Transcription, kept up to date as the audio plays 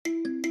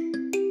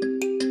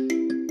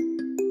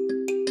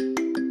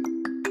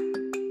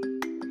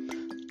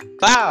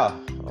Wow,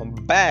 I'm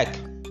back.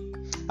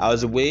 I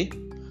was away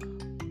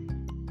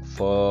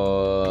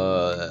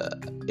for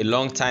a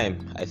long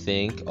time, I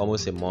think,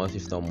 almost a month,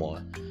 if not more.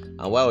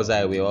 And why was I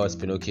away? Why was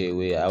Pinocchio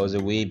away? I was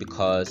away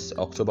because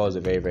October was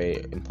a very,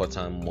 very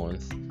important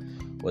month,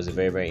 was a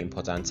very, very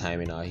important time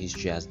in our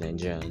history as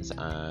Nigerians.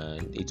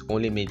 And it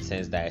only made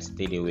sense that I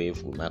stayed away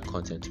from my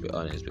content, to be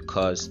honest,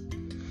 because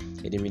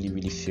it didn't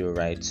really feel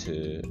right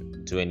to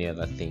do any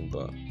other thing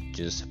but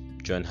just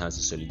join hands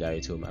in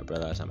solidarity with my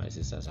brothers and my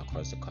sisters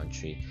across the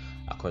country,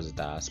 across the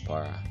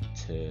diaspora,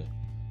 to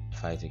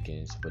fight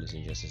against police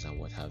injustice and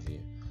what have you.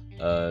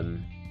 But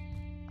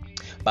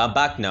I'm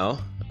back now.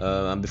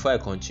 And before I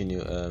continue,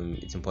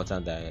 it's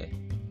important that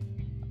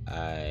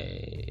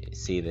I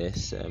say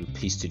this.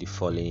 Peace to the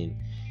fallen.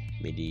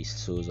 May the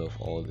souls of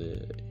all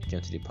the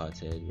gently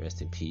departed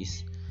rest in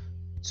peace.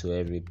 To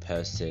every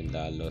person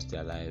that lost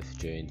their life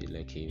during the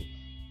Lekki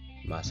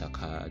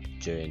massacre,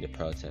 during the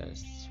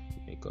protests,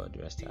 may God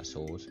rest their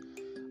souls,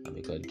 and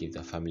may God give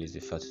their families the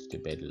fortitude to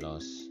bear the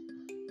loss.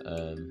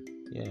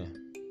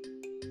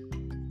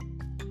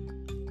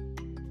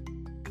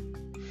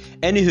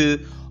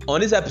 Anywho, on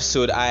this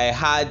episode, I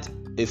had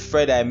a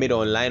thread I made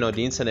online on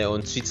the internet,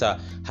 on Twitter.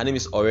 Her name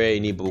is Ore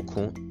Eni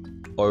Ibukun.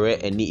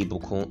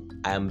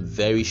 I am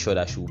very sure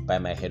that she will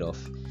bite my head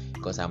off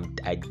because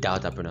I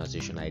doubt her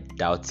pronunciation. I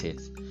doubt it,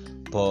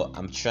 but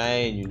I'm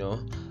trying.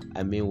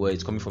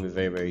 It's coming from a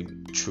very, very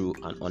true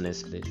and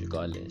honest place,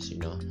 regardless. We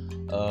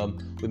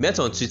met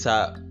on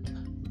Twitter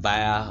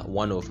via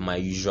one of my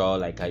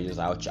usual,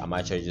 I'm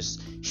actually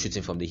just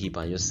shooting from the hip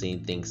and just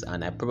saying things,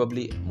 and I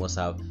probably must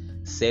have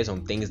said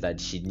some things that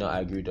she did not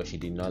agree with or she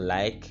did not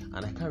like,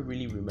 and I can't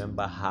really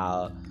remember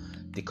how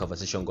the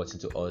conversation got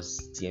into us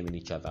DMing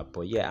each other.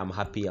 But yeah, I'm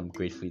happy, I'm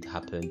grateful it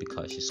happened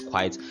because she's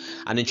quite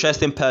an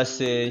interesting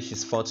person.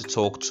 She's fun to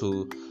talk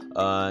to,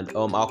 and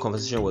our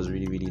conversation was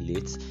really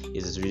lit.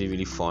 It was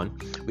really fun.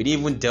 We didn't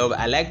even delve.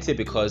 I liked it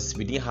because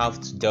we didn't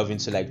have to delve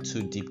into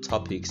too deep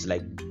topics,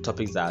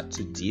 topics that are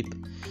too deep,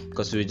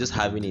 because we were just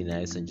having it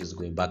nice and just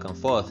going back and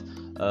forth.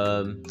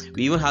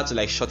 We even had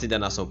to shut it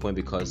down at some point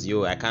because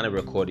I can't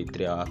record a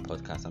 3-hour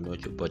podcast. I'm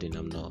not your buddy,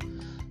 I'm not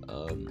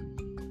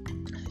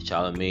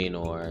Charlemagne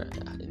or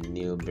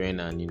Neil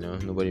Brennan.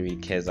 Nobody really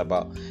cares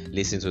about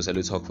listening to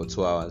Selu talk for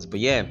 2 hours. But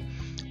yeah,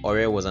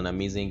 Ore was an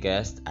amazing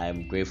guest.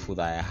 I'm grateful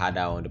that I had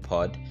her on the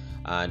pod,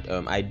 and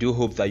I do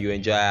hope that you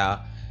enjoy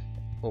her.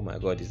 Oh my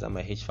god, is that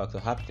my H factor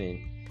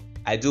happening?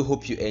 I do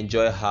hope you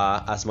enjoy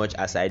her as much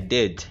as I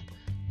did.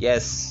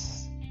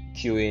 Yes,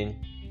 cueing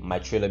my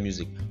trailer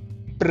music.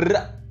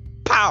 Brr,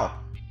 pow!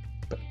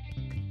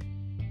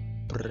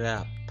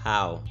 Brr,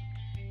 pow!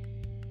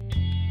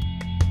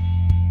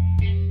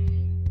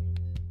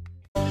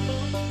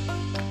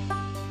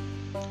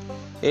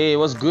 Hey,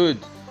 what's good?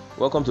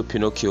 Welcome to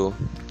Pinocchio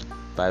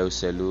by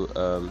Oselu.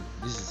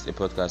 This is a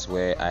podcast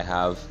where I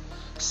have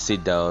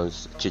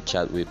sit-downs,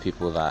 chit-chat with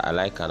people that I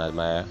like and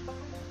admire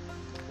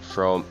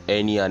from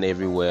any and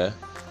everywhere,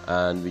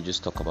 and we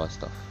just talk about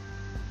stuff.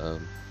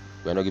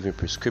 We're not giving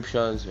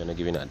prescriptions, we're not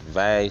giving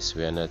advice,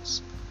 we're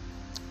not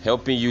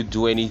helping you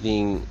do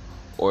anything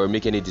or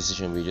make any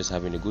decision. We're just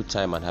having a good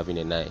time and having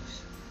a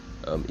nice.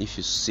 If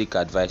you seek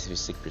advice, if you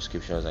seek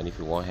prescriptions, and if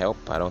you want help,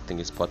 I don't think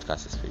this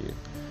podcast is for you.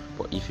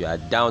 But if you are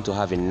down to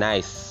have a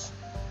nice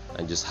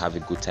and just have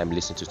a good time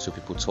listening to two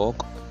people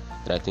talk,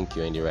 then I think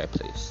you're in the right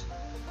place.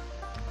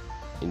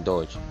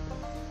 Indulge.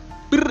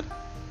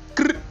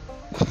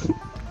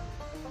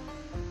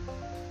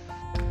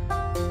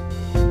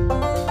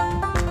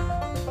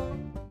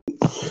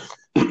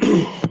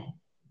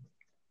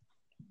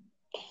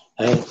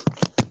 Hi.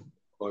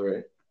 All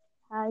right.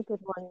 Hi, good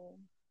morning.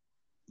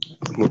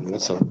 Good morning.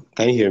 What's up?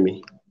 Can you hear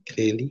me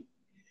clearly?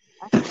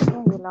 I can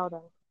hear you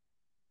louder.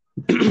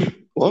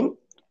 What?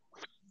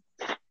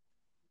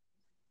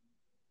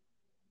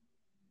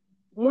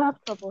 Do you have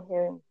trouble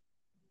hearing?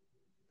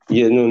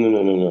 Yeah, no.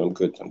 I'm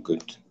good.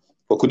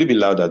 But could it be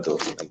louder though?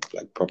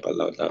 Like proper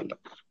louder.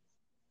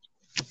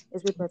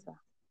 Is it better?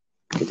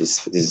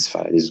 This is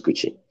fine. This is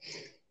Gucci.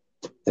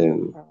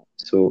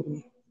 So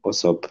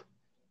what's up?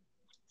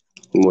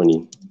 Good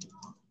morning.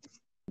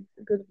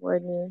 Good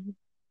morning.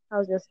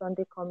 How's your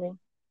Sunday coming?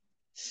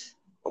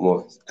 I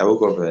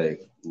woke up at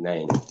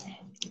 9.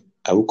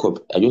 I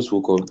just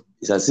woke up.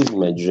 It's as if in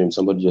my dream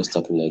somebody just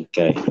tapped me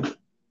guy,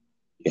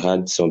 you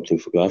have something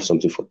for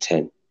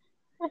 10.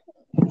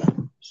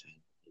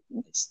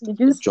 Did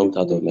you jumped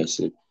out of my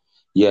sleep.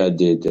 Yeah, I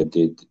did.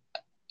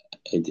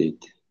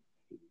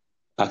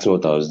 Ask me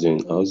what I was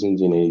doing. I wasn't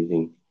doing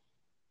anything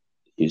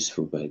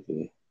useful, by the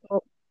way.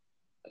 Oh.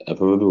 I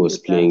probably was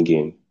playing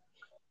game.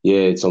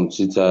 Yeah, it's on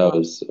Twitter. I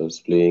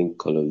was playing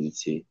Call of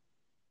Duty.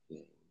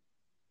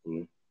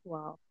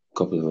 Wow. A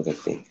couple of other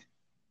things.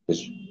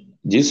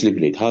 Do you sleep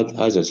late?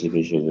 How's your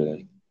sleeping schedule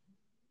like?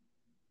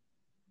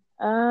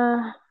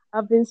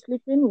 I've been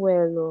sleeping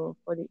well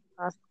for the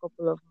past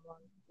couple of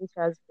months, which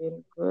has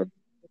been good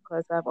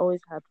because I've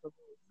always had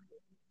trouble with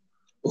sleep.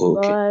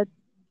 Okay.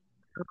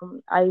 But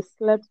I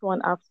slept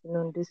one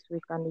afternoon this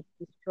week and it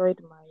destroyed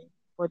my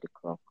body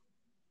clock.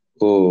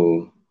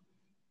 Oh,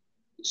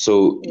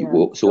 So, Yeah.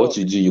 so what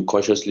you do?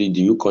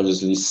 Do you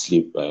consciously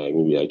sleep by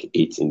maybe like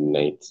 8 in the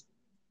night,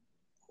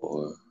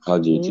 or how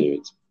do you do 8.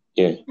 it?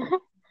 Yeah.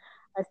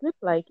 I sleep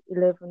like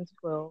 11,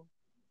 12.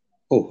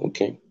 Oh,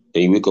 okay.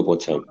 Then you wake up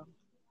what time?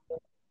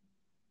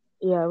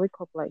 Yeah, I wake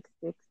up like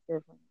 6,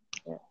 7.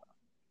 Yeah.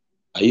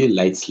 Are you a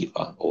light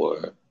sleeper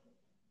or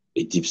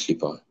a deep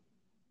sleeper?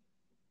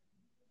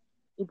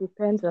 It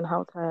depends on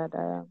how tired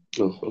I am.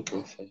 Oh,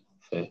 okay, fair,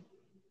 fair.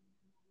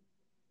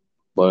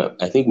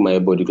 But I think my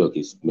body clock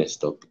is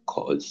messed up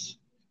because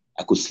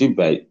I could sleep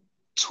by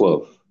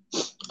 12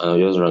 and I'll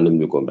just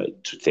randomly wake up by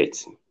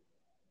 2:30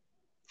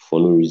 for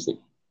no reason.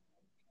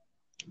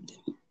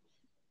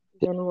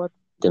 Then what?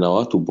 Then I'll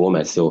have to bore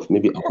myself.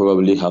 Maybe I'll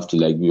probably have to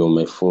like be on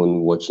my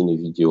phone watching a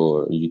video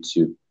or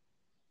YouTube.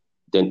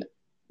 Then,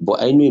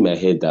 but I know in my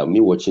head that me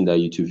watching that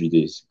YouTube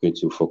video is going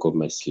to fuck up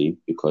my sleep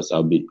because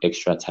I'll be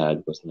extra tired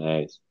because my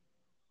eyes.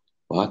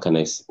 But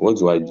what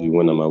do I Yeah. do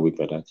when I'm awake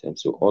by that time?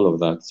 So all of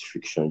that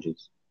friction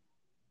just.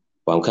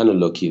 But I'm kind of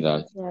lucky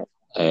that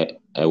Yeah.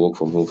 I work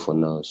from home for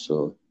now,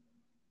 so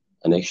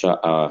an extra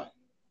hour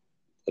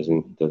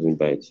doesn't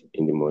bite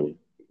in the morning.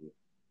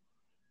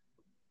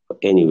 But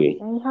anyway,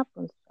 And it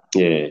happens.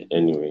 yeah.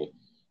 Anyway,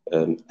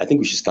 I think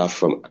we should start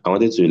from. I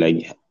wanted to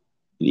like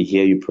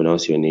hear you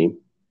pronounce your name.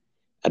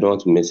 I don't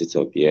want to mess it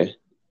up. Yeah,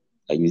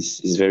 like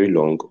it's very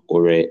long.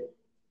 Ore,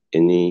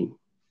 any,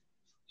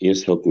 you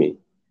just help me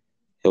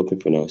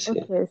pronounce it.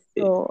 Okay,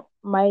 so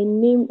my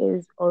name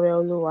is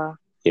Oreoluwa,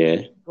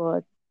 Yeah.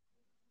 but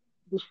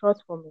the short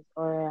form is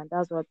Ore, and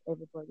that's what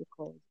everybody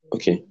calls me.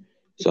 Okay.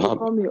 If So they how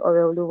call me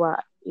Oreoluwa,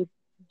 it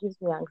gives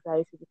me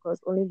anxiety because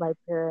only my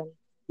parents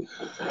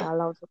are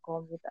allowed to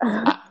call me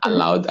that.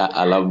 allowed?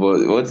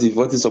 But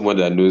what if someone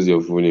that knows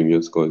your full name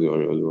just calls you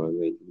Ore?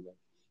 Like,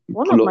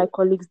 One of pull my up.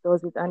 colleagues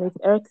does it, and it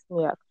irks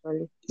me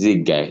actually. Is it a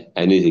guy?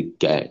 I know it's a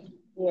guy.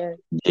 Yes,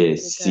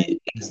 Yes. the guy. See,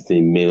 that's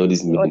the man. All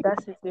this The man.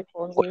 audacity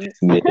for All me. this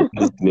man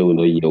will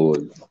not hear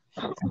word.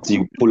 So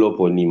you pull up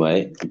on him,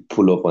 eh? You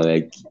pull up and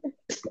like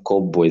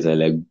call boys and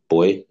like,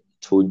 boy,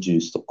 told you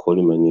stop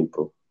calling my name,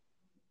 bro.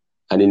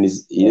 And then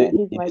Yeah,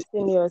 he's my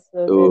senior, so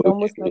oh, there's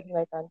almost okay. nothing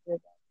I can do.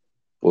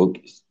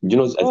 Okay. Do you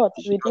know? But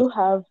we do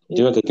have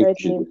Do you a know what I think preferred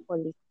you should name do?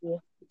 policy. Do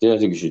you know what I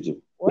think you should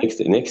do? What?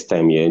 Next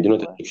time, yeah. Do you know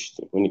what I What? think you should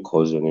do? When he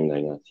calls your name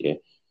like that, yeah.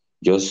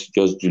 Just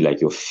do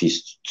like your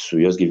fist. So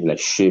just give him like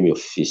show him your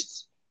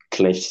fist,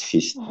 clenched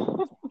fist,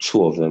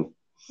 two of them.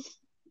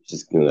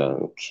 Just you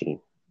know, okay.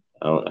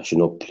 I should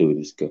not play with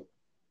this girl.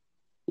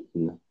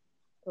 You know?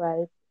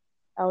 Right.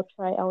 I'll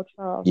try. I'll take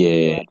your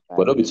Yeah, but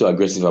advice. don't be too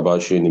aggressive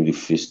about showing him the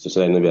fist, so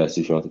that it not be as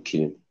if you want to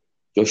kill him.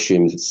 Just show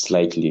him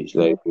slightly,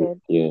 like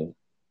Noted. yeah.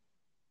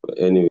 But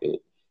anyway,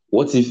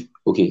 what if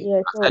okay?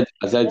 Yeah, so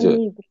Aside your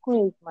Eni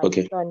Bukun is my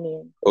okay,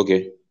 surname.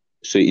 okay.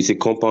 So it's a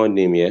compound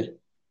name, yeah.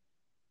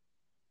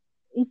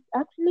 It's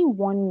actually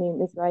one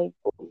name. It's Okay,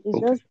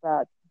 just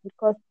that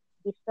because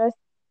the first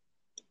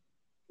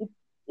it,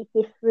 it's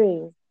a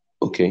phrase.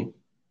 okay.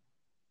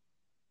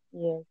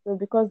 Yeah. So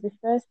because the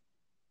first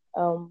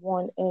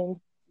one ends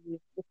with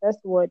the first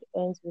word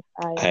ends with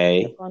I and the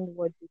I second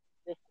word is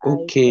with I. So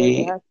it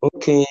okay, has to be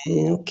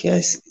okay, okay.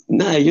 I see.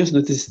 Now I just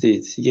noticed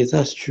it. Yes,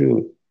 that's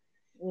true.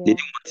 They yeah. didn't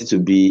want it to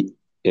be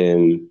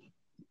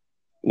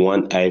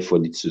one I for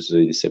the two, so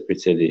they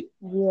separated it.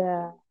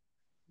 Yeah.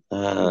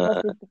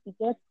 Because Ah, it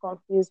gets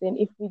confusing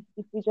if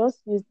we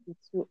just use the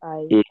two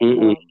eyes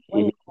mm-hmm,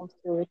 when it comes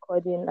to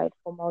recording like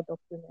formal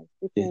documents,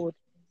 yeah. people would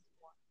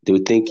They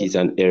would think get it's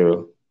an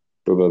error,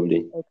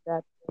 probably.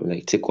 exactly I'm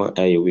like, take one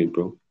eye away,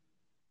 bro.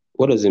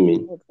 What does it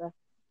mean? exactly.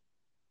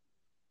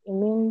 It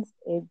means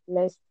a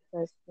blessed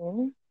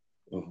person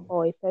Oh,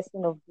 or a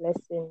person of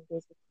blessing,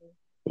 basically.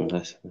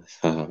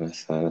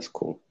 that's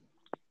cool.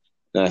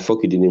 Now I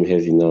fuck with the name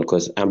heavy now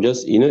because I'm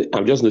just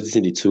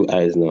noticing the two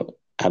eyes now.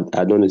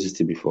 I don't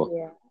noticed it before.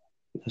 Yeah.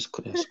 That's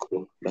cool. That's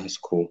cool. That's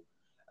cool.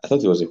 I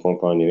thought it was a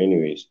compound name,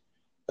 anyways.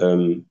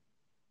 Um,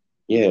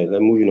 yeah.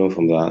 Then moving on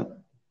from that.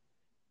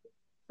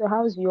 So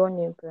how's your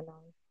name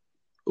pronounced?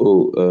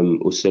 Oh,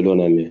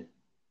 Oseloname.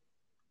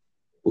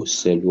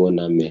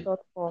 Oseloname.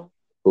 Short form.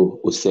 Oh,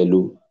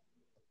 Oselu.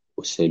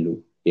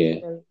 Oselu. Yeah.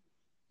 Oselu.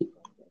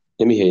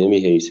 Let me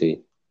hear you say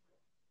it.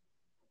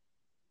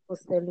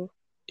 Oselu.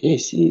 Yeah,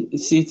 see,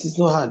 it's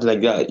not hard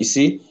like that. You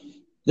see,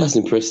 that's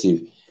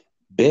impressive.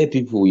 Bare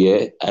people,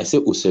 yeah. I say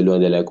Oselu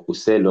and they're like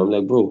Oselu. I'm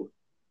like, bro,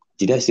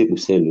 did I say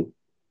Oselu?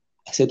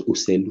 I said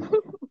Oselu.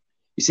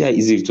 You see how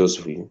easy it was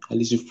for you? At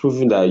least you've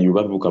proven that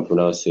Yoruba people can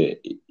pronounce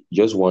it.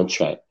 Just one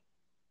try.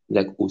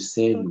 Like Oh,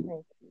 Oselu. thank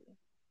you.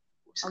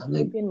 I'm I'm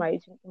like, flipping my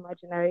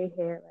imaginary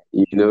hair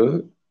you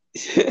know?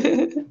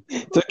 Talking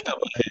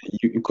about hair,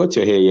 you cut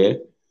your hair, yeah?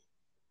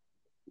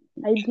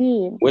 I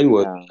did. When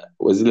Um,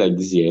 was it like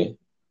this year?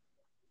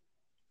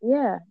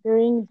 yeah,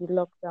 during the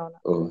lockdown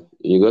Oh, actually.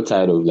 you got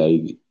tired of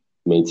like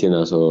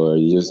maintenance or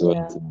you just want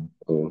Yeah,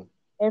 oh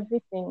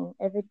everything.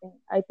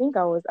 I think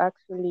I was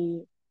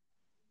actually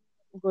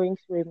going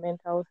through a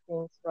mental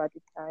thing so at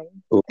the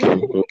time.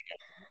 okay.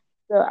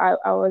 So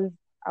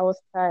I was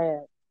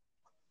tired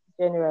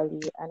generally,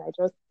 and I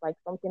just like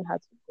something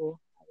had to go.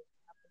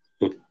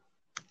 Okay.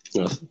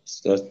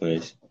 That's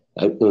nice.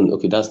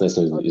 Okay, that's nice.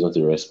 It's not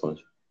a response.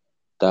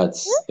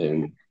 That's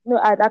No,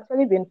 I'd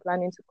actually been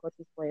planning to cut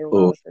it for a oh,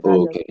 while, so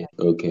that just okay, like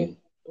okay,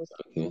 was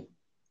okay.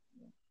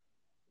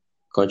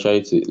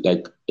 Contrary to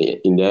like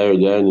in the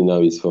irony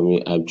now is for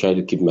me, I'm trying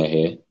to keep my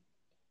hair,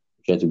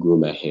 trying to grow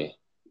my hair,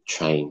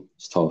 trying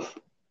stuff.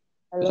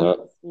 I love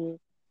to see.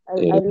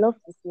 I love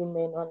to see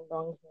men on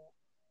long hair.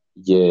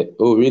 Yeah.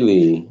 Oh,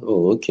 really?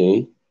 Oh,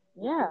 okay.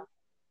 Yeah.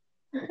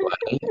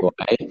 Why?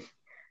 Why?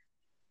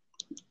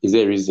 Is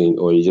there a reason,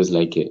 or you just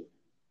like it?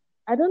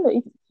 I don't know.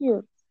 It's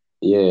cute.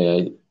 Yeah,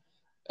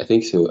 I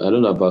think so. I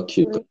don't know about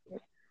cute, Really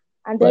cute.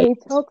 And then but it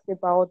talks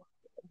about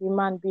the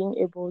man being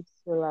able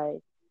to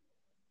like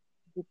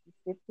be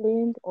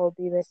disciplined or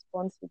be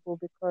responsible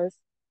because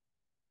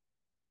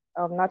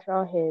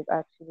natural hair is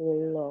actually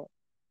a lot.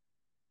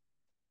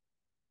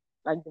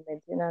 Like the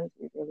maintenance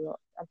is a lot,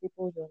 and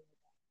people don't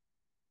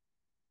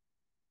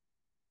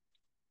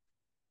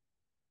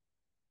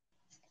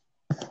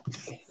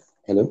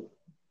hello.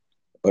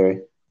 All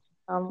right.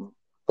 know.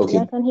 Okay.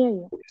 Yeah, I can hear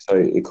you.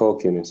 Sorry, a call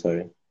came in.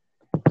 Sorry.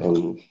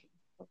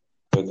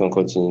 We can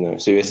continue now.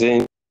 So you're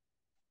saying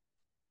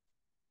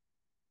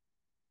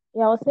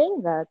Yeah, I was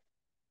saying that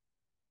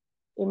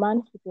a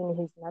man keeping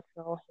his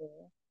natural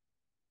hair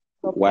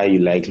talks why you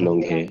about like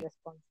long discipline and hair?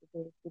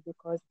 responsibility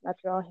because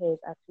natural hair is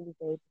actually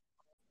very.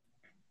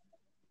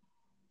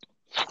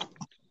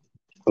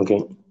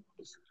 Okay.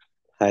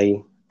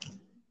 Hi.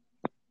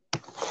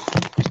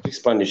 Speak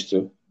Spanish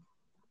too.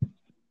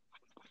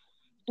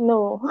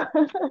 No,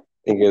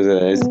 Because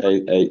not, not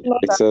I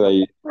that.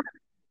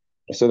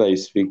 saw that you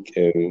speak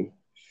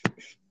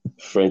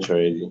French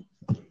already.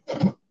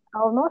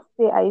 I'll not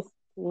say I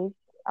speak.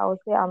 I'll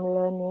say I'm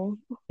learning.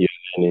 Yeah,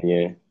 and then,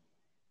 yeah.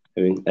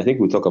 I mean, I think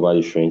we'll talk about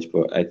the French,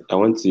 but I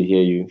want to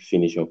hear you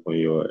finish up on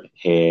your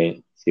hair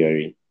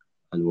theory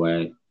and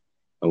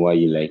why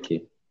you like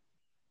it.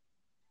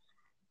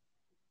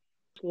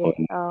 Yeah.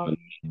 On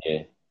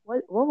yeah.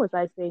 What was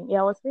I saying? Yeah,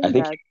 I was I saying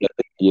think that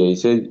yeah, you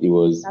said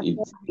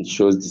natural, it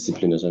shows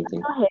discipline or something.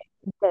 natural hair,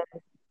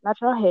 yes,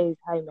 natural hair is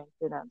high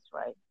maintenance,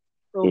 right?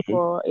 So Mm-hmm.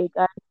 for a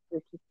guy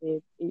to keep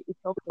it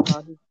talks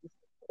about his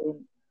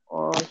discipline,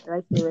 or should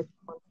I say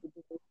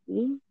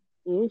responsibility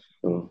ish.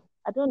 So,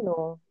 I don't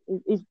know.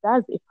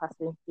 That's a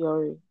passing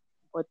theory,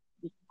 but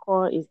the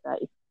core is that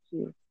it's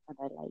cute and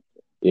I like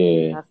it.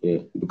 yeah, That's yeah.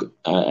 Because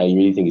I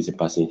really think it's a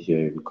passing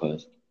theory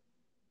because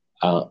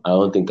I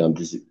don't think I'm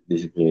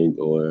disciplined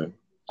or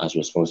as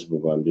responsible,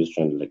 but I'm just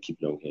trying to like keep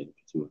long hair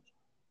pretty much.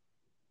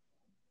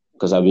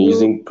 Because I've been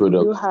using do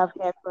you products. have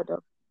hair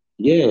products?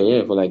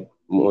 Yeah, for like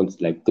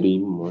months, like 3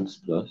 months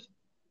plus,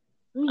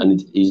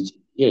 and Really?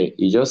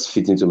 it just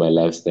fits into my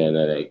lifestyle.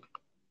 And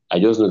I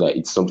just know that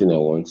it's something I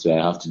want, so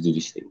I have to do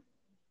this thing.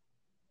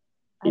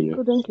 I You know.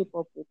 couldn't keep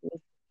up with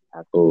it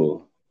actually.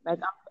 Oh. Like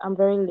I'm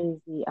very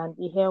lazy, and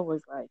the hair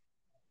was like.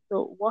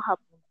 So what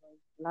happened was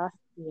last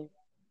year,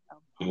 I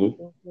was Mm-hmm.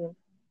 thinking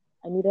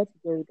I needed to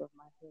get rid of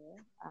my hair,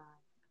 and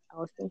I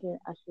was thinking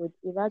I should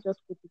either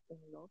just put it in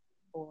locks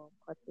or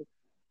cut it.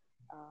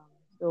 Um,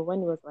 so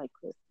when it was like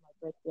close to my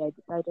birthday, I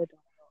decided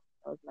on locks.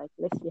 I was like,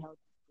 let's see how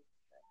this goes.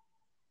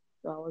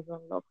 So I was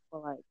on locks for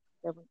like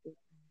 7, 8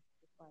 months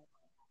before I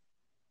cut.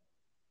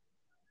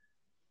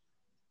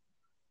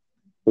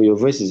 Oh, your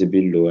voice is a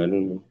bit low. I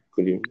don't know.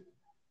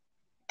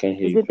 Can't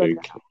hear Is you it very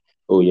better clear.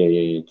 Oh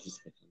yeah.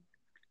 Just now?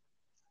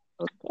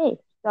 Okay.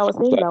 So I was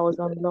saying so, that I was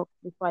on locks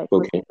before I cut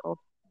okay. it off.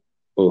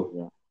 Oh,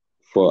 Yeah,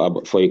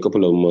 for a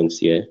couple of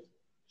months, yeah.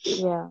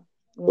 yeah,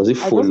 Was yeah. it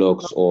I full just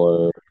locks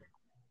or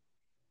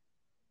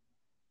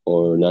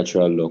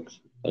natural locks?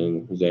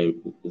 Is there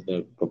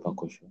a proper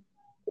question?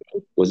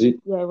 it, Was it?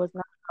 yeah, it was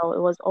natural.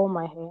 It was all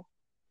my hair.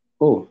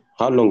 Oh,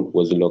 how long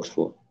was the locks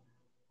for?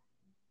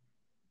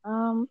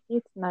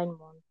 8, 9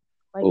 months.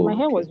 Like my Oh,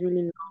 hair okay. was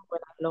really long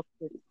when I locked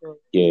it, so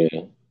Yeah,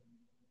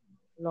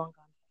 long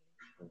and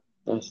so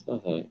that's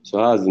all right. So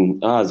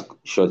how has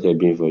short hair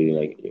been for you?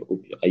 Like,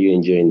 are you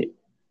enjoying it?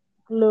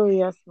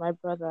 glorious, my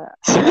brother.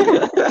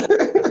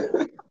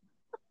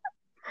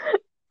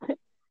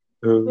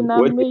 It's been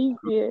What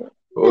amazing.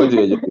 what do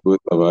you enjoy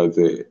most about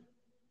it?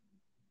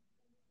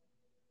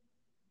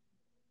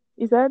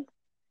 Is that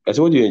I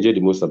said, what do you enjoy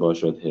the most about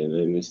short hair?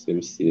 Let me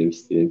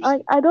see.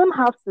 I don't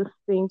have to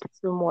think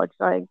too much.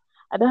 Like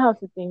I don't have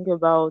to think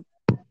about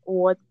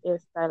what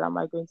hairstyle am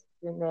I going to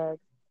do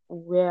next,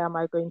 where am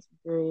I going to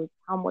do it,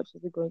 how much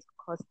is it going to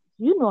cost.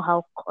 Do you know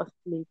how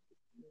costly it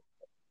is?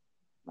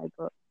 My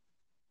God.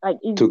 Like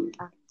it's To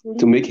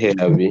to actually make hair,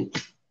 Abby.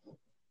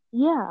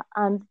 yeah,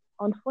 and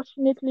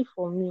unfortunately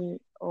for me,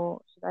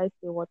 or should I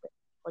say what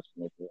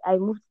fortunately, I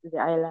moved to the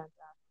island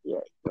last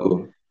year, so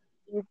Oh,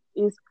 it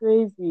is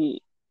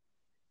crazy.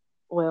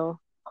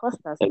 Well, cost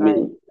I aside,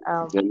 mean,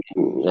 I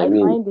I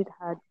mean, find it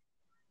hard.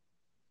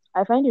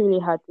 I find it really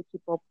hard to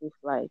keep up with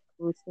like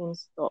routine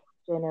stuff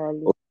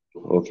generally.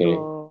 okay.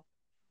 So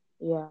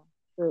yeah,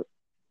 so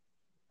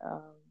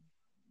um,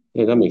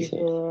 Yeah, that doing makes the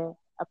sense. hair,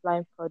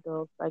 applying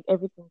products, like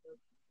everything was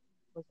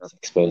It's just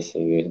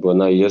expensive, yeah. But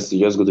now you just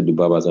go to the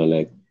barbers and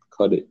like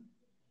cut it,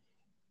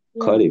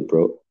 yeah.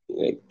 bro.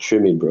 Like,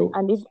 trim it, bro.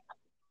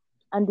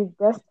 And the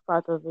best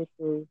part of it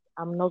is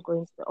I'm not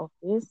going to the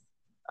office.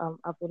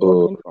 I've been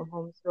Oh, working from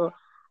home, so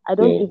I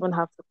don't yeah. even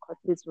have to cut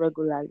it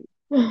regularly.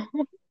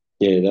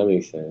 Yeah, that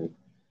makes sense.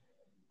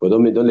 But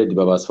don't let the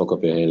barbers fuck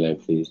up your hairline,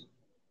 please.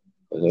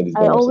 Because all these I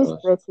barbers always are.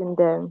 threaten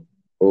them.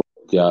 Oh,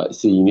 yeah.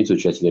 See, you need to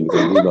threaten them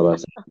because these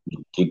barbers are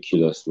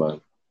ridiculous,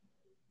 man.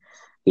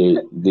 They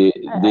they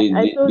I, they I,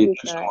 I they, told they the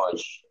do so guy,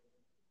 much.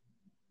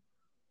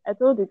 I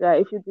told the guy,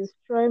 if you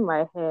destroy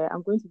my hair,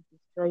 I'm going to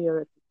destroy your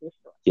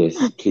reputation.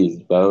 Yes, please,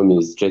 by all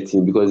means,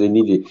 threaten because they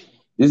need it.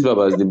 These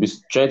barbers, they be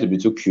trying to be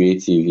too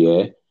creative,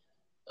 yeah,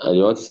 and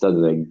you want to start to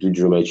like do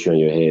geometry on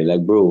your hair.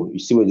 Like, bro, you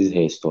see when this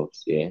hair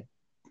stops, yeah?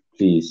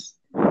 Please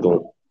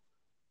don't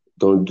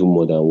don't do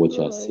more than what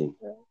you're Oh my seeing.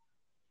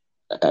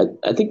 God.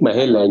 I think my That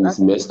was hairline is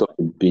actually, messed up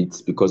a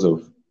bit because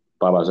of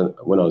barbers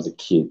when I was a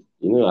kid.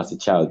 You know, as a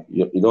child,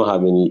 you don't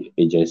have any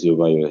agency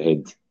over your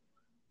head.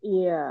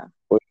 yeah.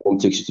 When mom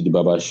takes you to the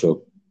barber shop,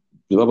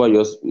 the barber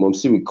just mom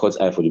see we cut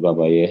eye for the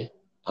barber, yeah,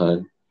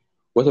 and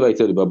whatever I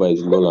tell the barber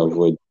is null and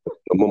void.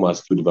 Your mom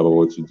has told the barber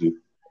what to do.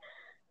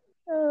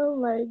 Oh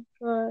my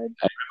God.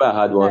 I remember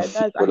I had one fit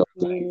That's when I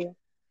was like, actually,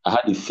 I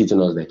had the fit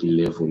when I was like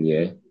 11,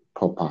 yeah,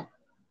 proper.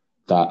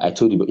 That I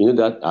told you, but you know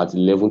that at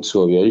 11,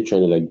 12, you're already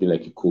trying to like be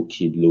like a cool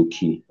kid, low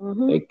key,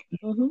 mm-hmm, like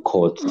mm-hmm.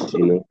 cut,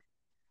 you know.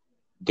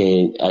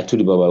 Then I told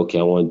the barber, okay,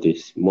 I want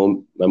this. My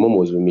mom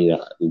was with me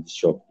in the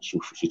shop.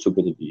 She took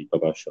me to the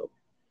barber shop.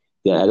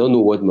 Then I don't know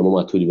what my mom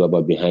had told the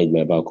barber behind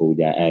my back or with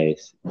their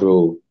eyes.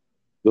 Bro,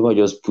 the barber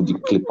just put the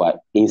clipper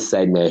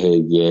inside my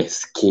head, yeah,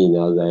 skin.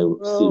 I was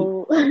like, see.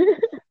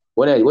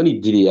 Bro. When he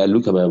did it, I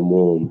looked at my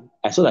mom.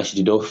 I saw that she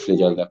did not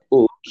flinch. I was like,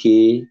 oh,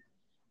 okay.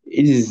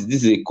 This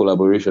is a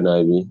collaboration,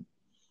 I mean.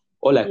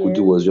 All I could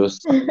do Yes. was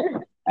just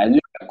I knew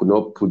I could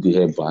not put the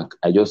hair back.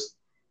 I just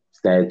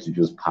started to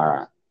just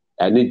para.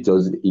 I knew it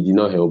did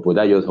not help, but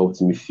that just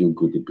helped me feel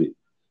good a bit.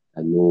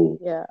 I know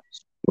Yeah.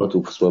 not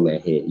to spoil my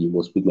hair. You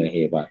must put my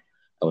hair back.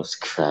 I was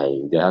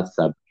crying. They had to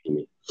start begging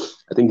me.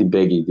 I think the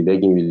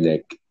begging really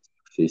like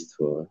faced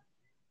for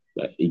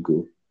my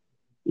ego,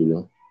 you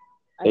know.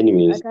 I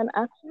Anyways, can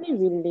actually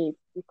relate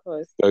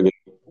because okay.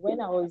 when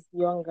I was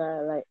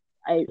younger, like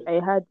I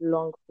had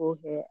long full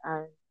hair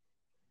and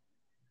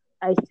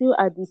I still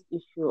had this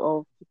issue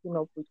of keeping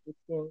up with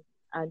routine.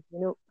 And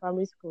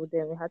primary school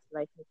then we had to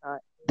like make our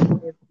hair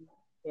every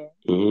year.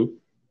 Mm-hmm.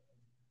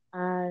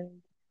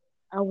 And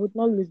I would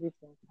not lose it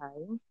in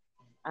time.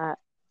 Uh,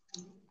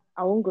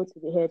 I won't go to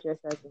the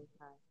hairdressers in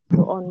time.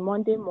 So on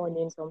Monday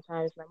morning,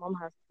 sometimes my mom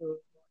has to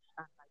rush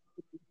and like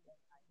keep it in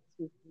like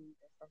 2 days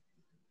or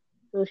something.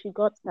 So she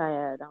got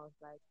tired. I was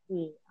like,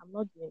 see, I'm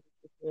not doing this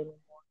with you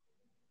anymore.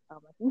 I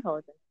think I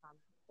was in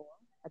family 4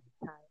 at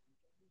the time.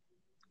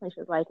 And she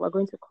was like, we're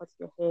going to cut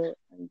your hair.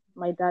 And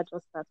my dad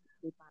just started to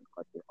clip and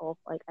cut it off.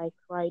 Like I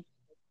cried.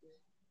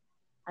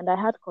 And I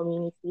had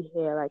community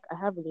hair. Like I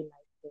have really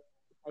nice hair.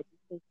 If I do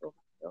say so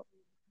myself.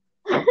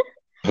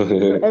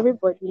 So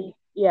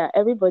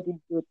everybody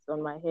dotes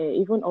on my hair,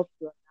 even up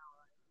to now.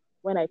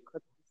 When I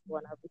cut this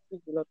one, I've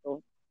received a lot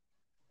of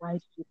why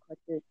did you cut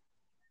it?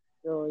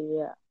 So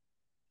yeah,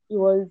 it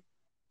was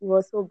it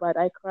was so bad.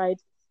 I cried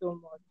so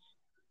much.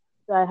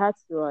 So I had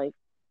to like,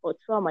 but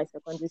throughout my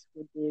secondary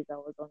school days, I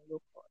was on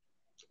low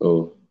cut.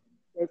 Oh,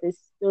 There's a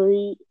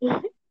story.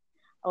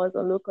 I was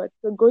on low cut.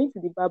 So going to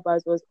the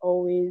barbers was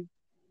always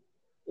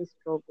a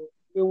struggle.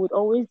 They would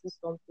always do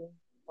something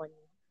funny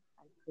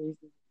and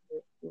crazy.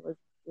 It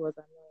was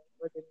annoying.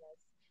 It was a mess.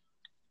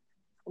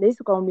 They used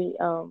to call me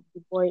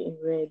the boy in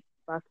red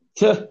back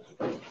in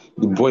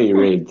the boy in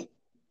red.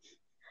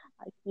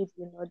 I kid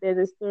there's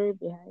a story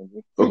behind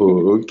it.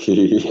 Oh,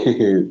 okay.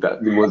 That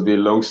must be a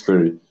long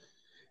story.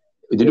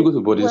 Did you go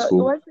to boarding Well, it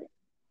school? was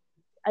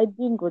I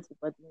didn't go to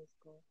boarding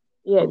school.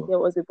 Yeah, Oh, there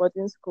was a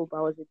boarding school, but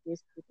I was a day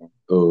student.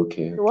 oh,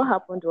 okay, So what okay.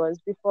 happened was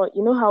before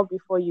how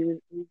before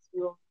you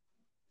resume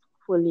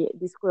fully,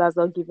 the school has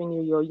not given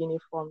you your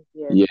uniform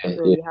yet, Yeah,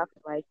 so yeah, you have to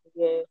like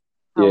wear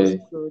house yeah,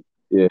 clothes.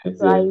 yeah,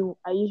 So yeah.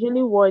 I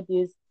usually wore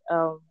this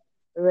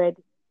red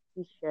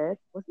t-shirt.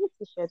 Was it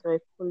a t-shirt or a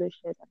polo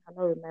shirt? I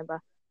cannot remember.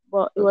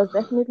 But it was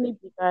definitely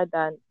bigger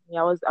than me.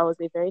 I was a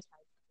very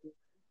tiny kid,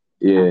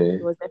 and Yeah,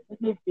 it was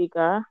definitely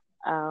bigger.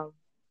 Um,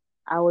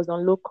 I was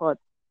on low cut.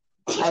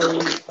 I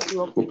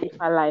grew up with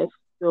deeper life,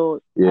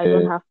 so I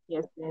don't yeah, have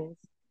piercings.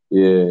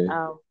 yeah,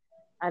 Um,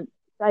 and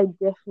so I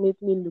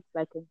definitely looked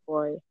like a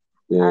boy.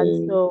 And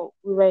yeah, so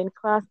we were in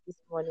class this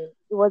morning.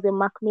 It was a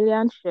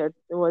Macmillan shirt.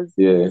 It was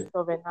a yeah.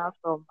 souvenir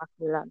from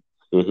Macmillan.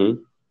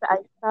 Mm-hmm. So I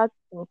sat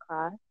in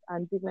class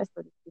and business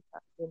studies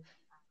teacher came and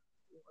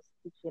he was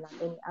teaching and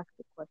then he asked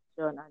a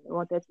question and he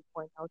wanted to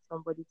point out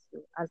somebody to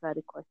answer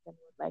the question.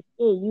 He was like,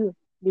 hey, you,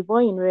 the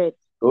boy in red.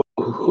 And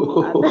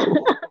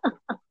Oh,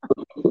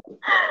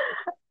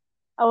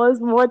 I was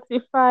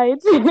mortified.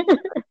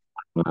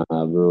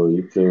 bro,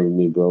 you playing with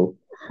me, bro?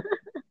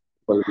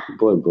 Call me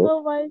boy, bro.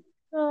 Oh my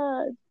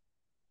God.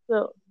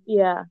 So,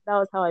 yeah, that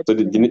was how I So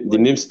the, became the, the the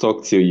boy. name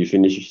stuck till you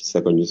finish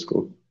secondary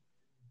school.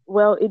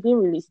 well, it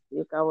didn't really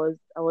stick. I was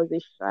a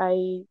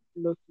shy,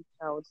 low-key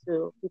child,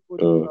 so people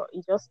did Oh, not.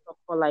 It just stopped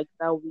for like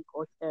that week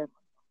or term.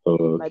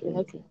 oh, Like the okay.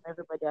 next thing,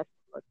 everybody had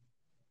to cut.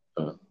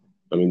 Uh,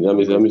 I mean, I that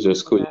almost means your for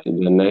school, that.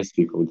 they're nice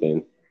people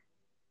then.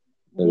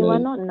 And They were then,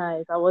 not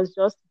nice. I was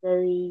just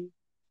very.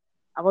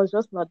 I was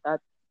just not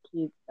that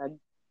kid that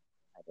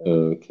I don't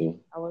know. okay.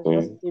 I was Yeah,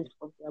 just saved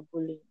from their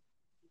bullying.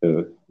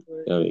 uh,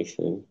 So, that makes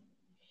sense.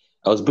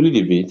 I was bullied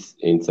a bit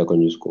in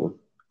secondary school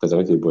because I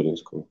went to a boarding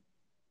school,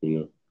 you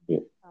know, yeah,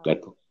 um,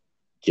 like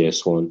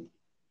GS1,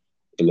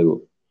 a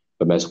little.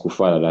 But my school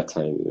father at that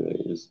time,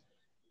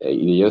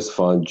 he just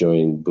found joy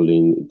in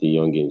bullying the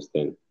youngins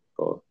then.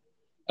 But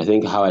I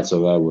think how I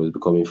survived was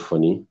becoming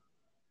funny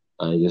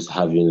and just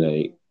having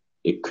like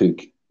a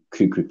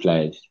quick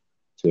replies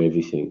to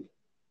everything.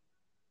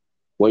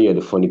 When you're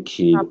the funny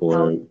kid, sharp mouth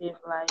or save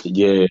life.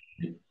 yeah,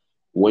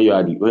 when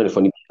you're the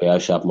funny kid, you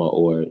have sharp mouth,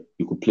 or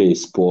you could play a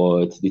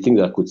sport. The thing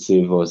that could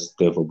save us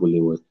there for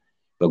bullying was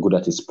you're good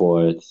at a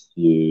sport,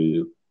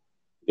 you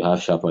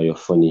have sharp mouth, you're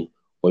funny,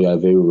 or you're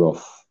very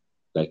rough.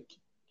 Like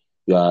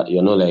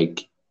you're not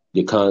like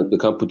they can't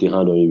put a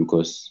hand on you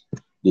because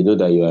they know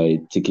that you are a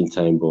ticking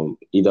time bomb.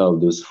 Either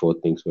of those four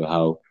things were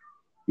how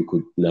you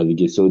could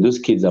navigate. So those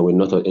kids that were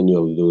not on any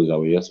of those, that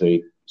were just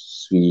very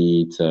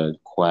sweet and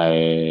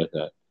quiet,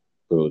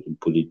 bro,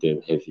 bullied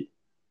them heavy.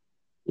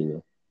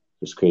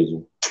 It's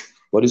crazy.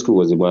 Boarding school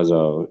was a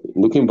matter.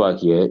 Looking back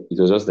here, it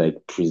was just like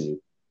prison.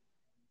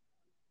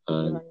 To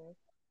be And honest,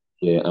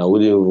 yeah, I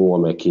wouldn't even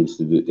want my kids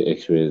to do the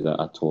experience that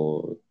at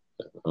all.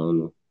 I don't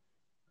know.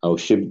 I'll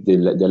shape their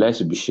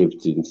lives will be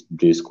shaped in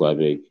day school, I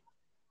beg.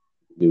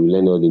 They will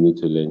learn all they need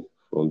to learn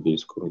from day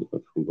school,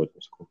 not from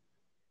boarding school.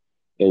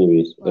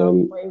 Anyways,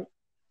 well, for a,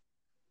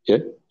 yeah.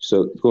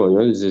 So go on, you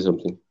want to say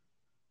something?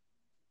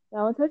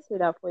 I wanted to say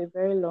that for a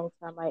very long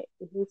time, I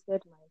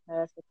hated my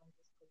entire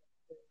secondary school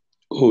experience.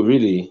 Oh,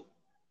 really?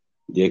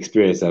 The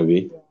experience,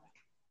 Abby. Yeah,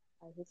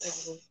 I hated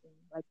the whole thing.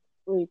 Like,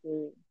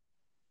 oh,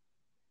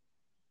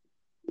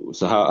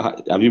 So how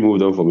have you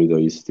moved on from it, or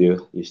you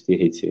still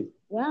hate it?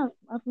 yeah,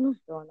 I've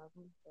moved on. I've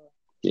moved on.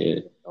 Yeah.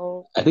 It's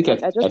all I think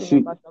like I I just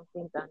feel remember some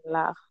things and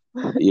laugh.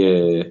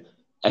 yeah,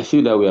 I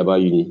feel that way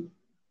about uni.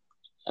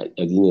 I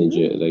didn't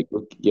enjoy it. Really? Like,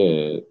 look,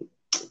 yeah,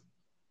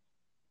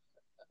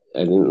 I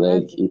didn't That's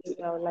like the it.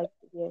 story I would like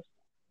to hear.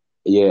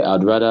 Yeah,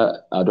 I'd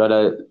rather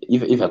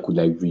if I could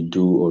like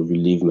redo or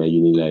relive my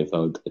uni life,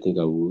 I think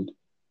I would.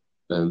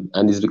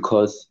 And it's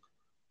because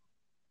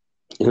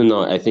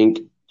I think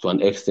to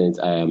an extent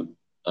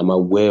I'm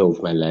aware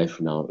of my life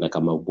now. Like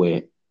I'm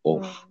aware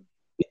of Mm,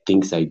 the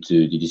things I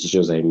do, the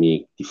decisions I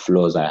make, the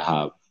flaws I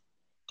have,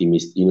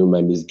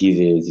 my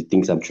misgivings, the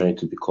things I'm trying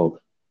to become,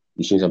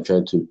 the things I'm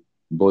trying to.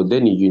 But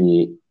then in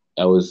uni,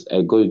 I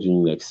got to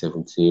uni like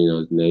 17. I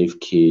was a naive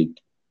kid.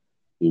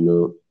 You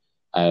know,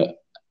 I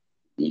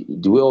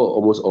the way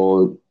almost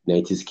all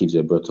 90s kids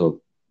were brought up: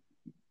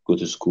 go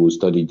to school,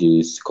 study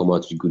this, come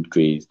out with good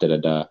grades, da da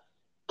da,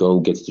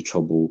 don't get into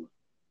trouble.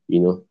 You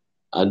know,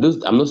 and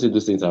those I'm not saying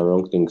those things are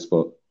wrong things,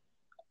 but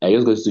I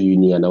just got to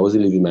uni and I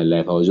wasn't living my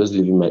life. I was just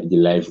living the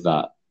life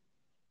that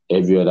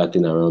every other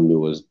thing around me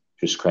was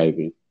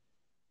prescribing.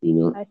 You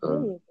know, I feel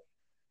you.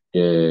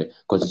 yeah,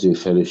 got into a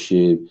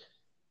fellowship,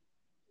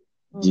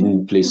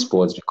 didn't play Mm-hmm.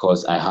 sports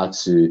because I had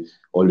to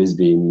always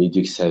be in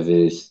midweek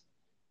service.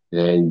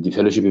 Then the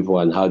fellowship people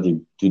and how they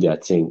do their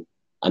thing.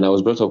 And I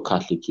was brought up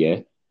Catholic, yeah.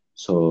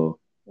 So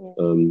Yeah.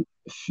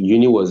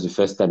 uni was the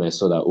first time I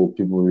saw that, oh,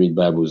 people read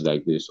Bibles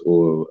like this,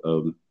 or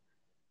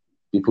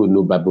people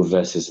know Bible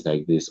verses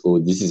like this, or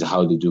this is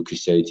how they do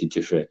Christianity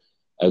different.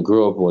 I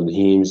grew up on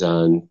hymns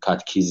and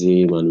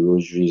catechism and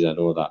rosaries and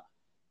all that,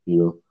 you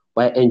know.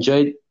 But I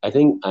enjoyed. I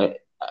think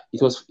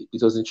it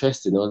was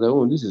interesting. I was like,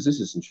 oh, this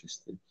is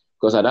interesting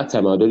because at that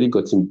time I'd already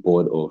gotten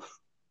bored of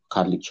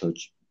Catholic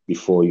Church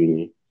before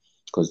uni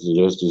because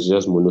it's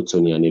just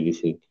monotony and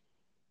everything.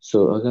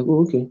 So I was like,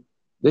 oh, okay,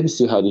 let me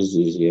see how this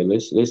is here.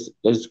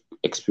 Let's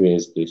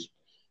experience this.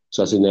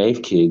 So as a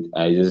naive kid,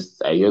 I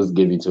just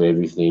gave into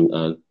everything,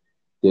 and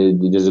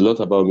there's a lot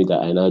about me that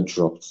I now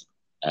dropped.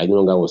 I no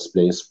longer was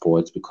playing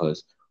sports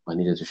because I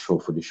needed to show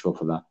for the show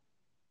for that.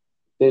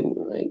 Then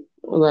like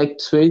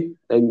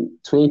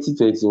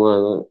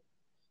 2021,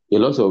 a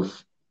lot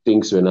of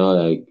things were now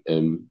like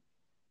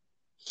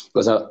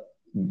because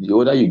the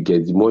older you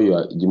get, the more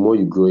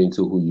you grow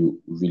into who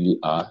you really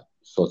are,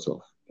 sort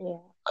of, Yeah.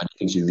 and the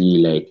things you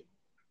really like.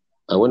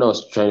 And when I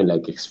was trying to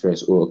like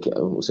express, oh, okay,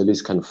 so this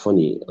is kind of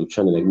funny. I'm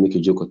trying to like make a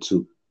joke or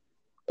two.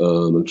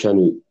 I'm trying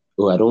to,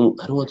 oh, I don't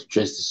want to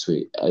dress this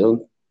way.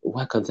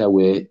 Why can't I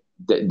wear?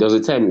 There was a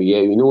time,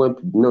 yeah,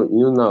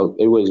 now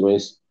everybody's wearing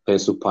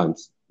pencil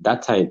pants.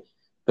 That time,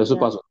 pencil Yeah.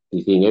 pants was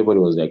the thing. Everybody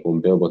was like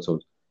on bell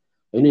bottoms.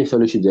 And in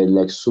fellowship, there are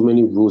like so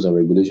many rules and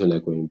regulations,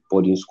 like when in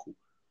boarding school.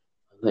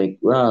 Like,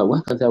 wow,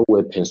 why can't I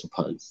wear pencil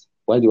pants?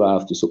 Why do I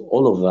have to? So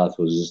all of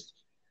that was just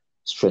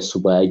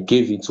stressful, but I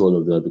gave into all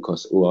of that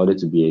because I wanted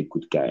to be a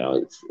good guy.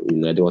 I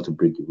didn't want to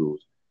break the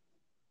rules.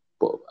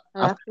 But I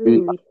after actually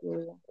really feel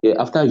you. yeah,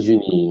 after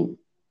uni,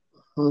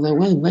 I was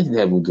like, why did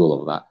I even do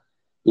all of that?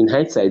 In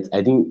hindsight,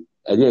 I didn't.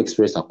 I didn't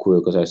experience Akure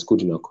because I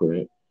schooled in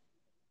Akure.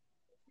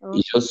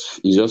 Oh,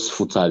 It's just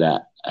Futa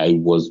that I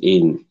was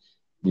in.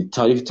 The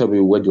town, if you tell me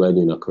where do I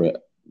know in Akure,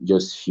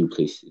 just few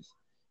places.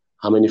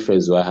 How many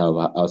friends do I have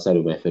outside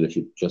of my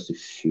fellowship? Just a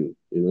few,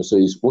 you know. So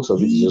it's most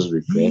of it is just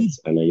regrets,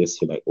 and I just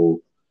feel like,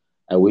 oh,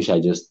 I wish I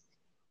just,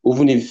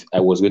 even if I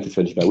was going to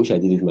fellowship, I wish I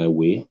did it my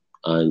way,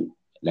 and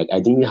like I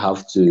didn't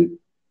have to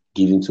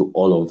give into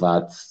all of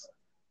that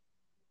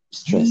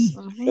stress.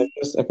 mm-hmm.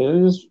 I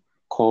can just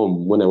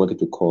come when I wanted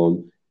to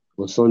come.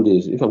 On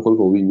Sundays, if I'm coming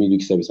for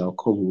midweek service, I'll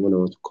come when I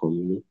want to come.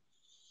 You know.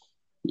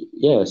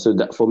 Yeah, so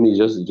that for me,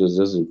 it was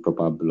just a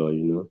proper blur,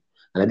 you know.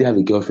 And I did have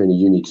a girlfriend in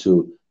uni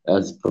too.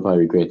 That's proper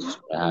regret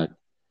I had.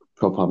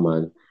 Proper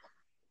man.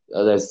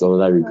 That's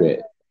another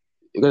regret.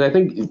 Because I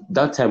think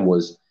that time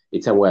was a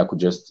time where I could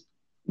just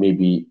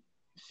maybe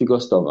figure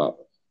stuff out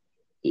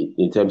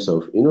in terms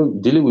of, you know,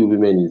 dealing with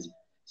women is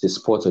it's a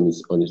sport on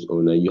its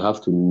own. And you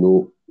have to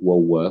know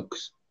what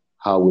works,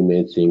 how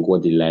women think,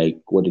 what they like,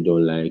 what they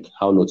don't like,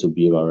 how not to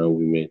behave around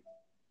women.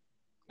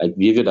 Like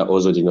behavior that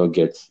Ozo did not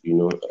get, you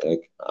know.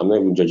 Like I'm not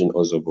even judging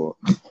Ozo,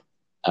 but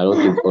I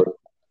don't think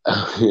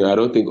I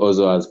don't think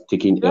Ozo has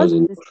taken L's Just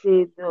in. to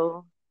say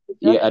though,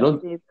 just Yeah, I to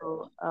don't. say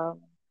though,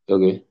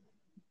 Okay,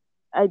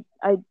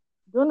 I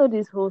don't know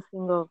this whole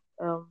thing of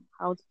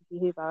how to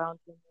behave around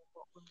women,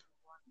 but women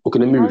want. okay.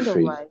 Let It's me kind of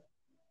rephrase. like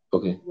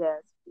Okay,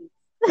 yes, please.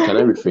 can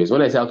I rephrase?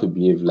 When I say how to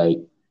behave, like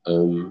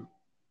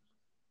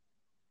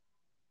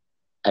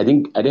I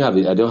didn't have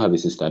I don't have a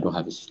sister. I don't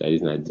have a sister.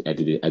 I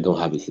did it. I don't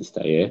have a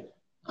sister. Yeah,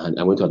 and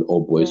I went to an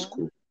all boys Yeah.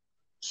 school.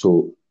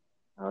 So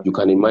you Okay.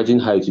 can imagine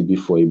how it would be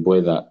for a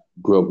boy that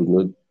grew up with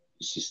no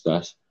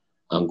sisters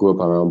and grew up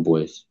around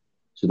boys.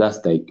 So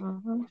that's like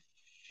Mhm.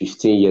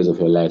 15 years of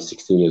your life,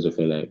 16 years of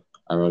your life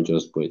around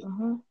just boys.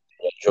 Mhm.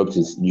 Dropped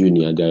in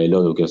uni and there are a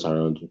lot of girls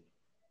around you.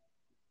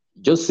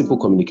 Just simple Mhm.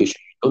 communication.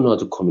 You don't know how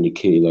to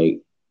communicate. Like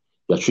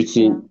you're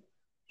Yeah. treating,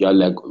 you're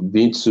like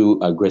being too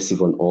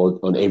aggressive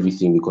on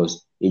everything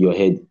because in your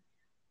head,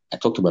 I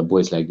talk to my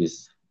boys like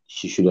this.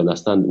 She should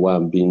understand why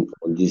I'm being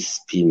on this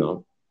speed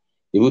now.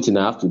 Even till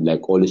I have to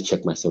like always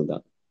check myself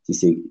that to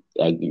say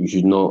like you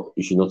should not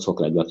talk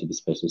like that to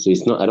this person. So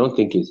it's not. I don't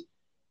think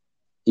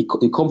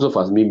it comes off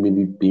as me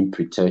maybe being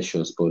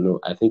pretentious, but no,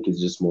 I think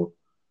it's just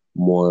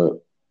more.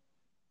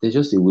 There's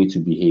just a way to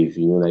behave.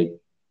 You know, like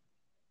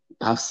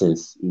have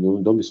sense. You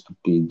know, don't be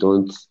stupid.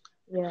 Don't.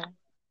 Yeah.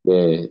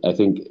 Yeah, I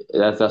think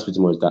that's pretty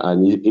much that.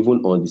 And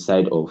even on the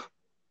side of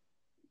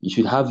you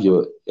should have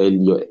you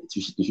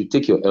should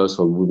take your L's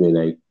from women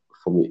like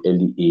from an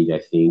early age. I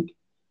think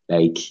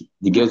like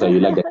the girls that you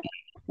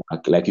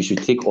like you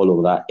should take all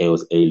of that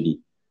L's early.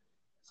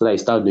 So that you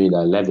start doing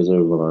that, life doesn't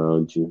revolve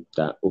around you.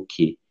 That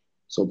okay,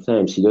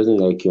 sometimes he doesn't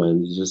like you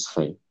and it's just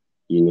fine.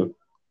 You know,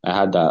 I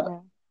had that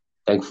Yeah.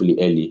 thankfully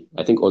early.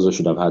 I think also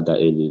should have had that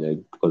early, like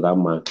because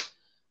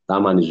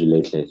that man is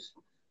relentless.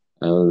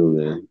 I don't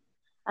know, man.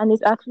 And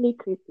it's actually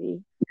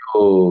creepy.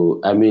 Oh,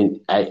 I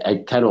mean,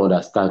 I kind of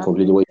understand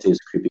completely Actually, what you say is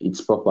creepy.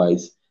 It's proper.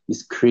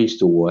 It's cringe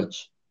to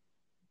watch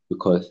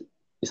because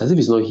it's as if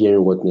it's not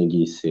hearing what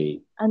Negi is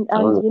saying. I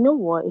don't and know. you know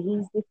what?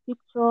 He's the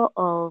picture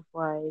of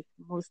like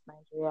most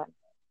Nigerians.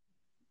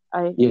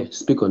 I Yeah,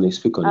 speak on it.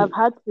 Speak on I've it.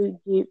 had to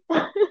give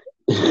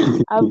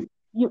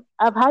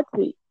I've had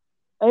to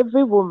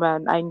every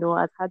woman I know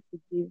has had to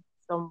give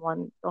some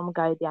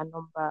guy their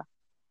number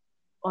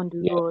on the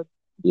Yeah, road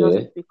just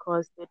yeah.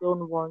 because they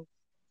don't want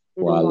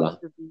Voila.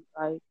 to be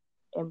like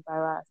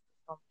embarrassed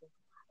or something.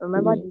 I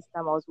remember Yeah. this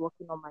time I was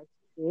walking on my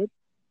street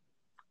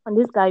and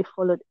this guy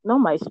followed not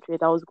my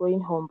street, I was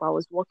going home, but I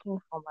was walking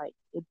from like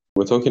a,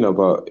 We're talking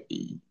about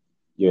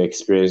your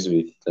experience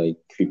with like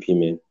creepy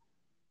men.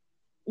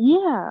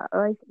 yeah,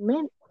 like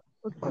men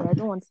okay, I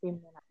don't want to say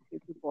men are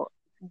creepy, but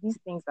these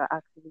things are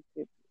actually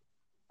creepy.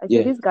 I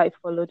say Yeah. this guy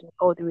followed me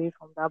all the way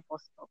from that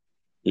bus stop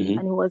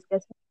and Mm-hmm. he was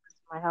getting to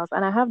my house.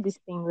 And I have this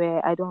thing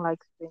where I don't like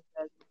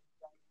strangers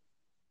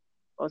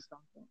or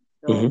something.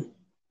 So Mm-hmm.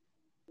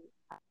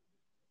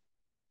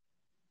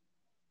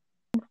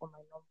 for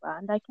my number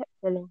and I kept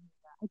telling him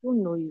that I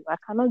don't know you. I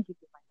cannot give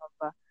you my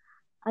number.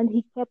 And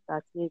he kept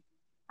at it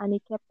and he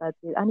kept at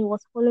it and he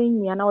was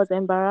following me and I was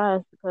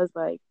embarrassed because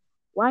like,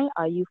 why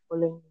are you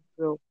following me,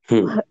 bro?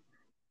 Hmm.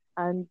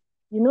 And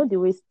you know the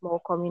way small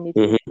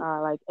communities Mm-hmm.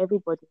 are like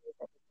everybody knows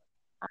everybody.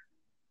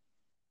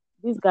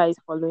 This guy is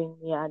following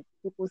me and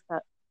people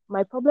start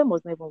my problem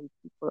was not even with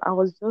people. I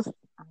was just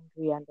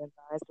angry and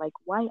embarrassed. Like,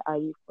 why are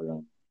you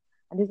following me?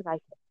 And this guy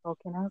kept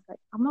talking. I was like,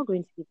 I'm not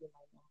going to give you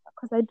my number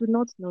because I do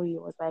not know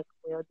you. I was like,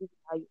 well, this is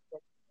how you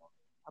get to know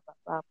me. Blah, blah,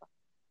 blah, blah.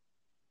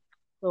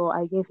 So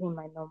I gave him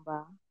my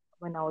number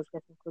when I was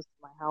getting close to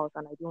my house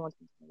and I didn't want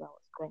him to know where I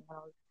was going.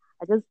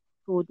 I just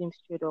told him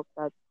straight up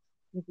that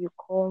if you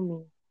call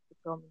me to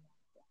tell me,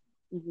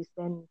 if you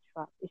send me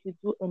trap, if you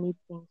do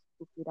anything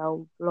stupid, I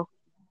will block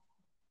you.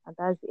 And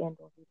that's the end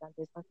of it. And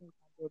there's nothing you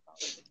can do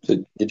about it.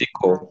 So did he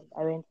call? And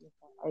I went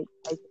inside.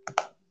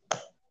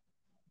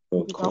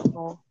 He Oh, did not call.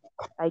 call.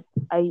 Like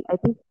I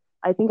think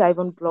I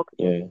even blocked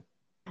him. Yeah.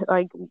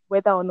 Like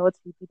whether or not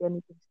he did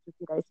anything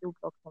stupid, I still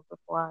blocked him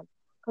beforehand.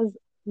 Because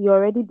he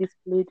already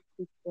displayed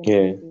quick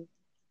Yeah. tendencies.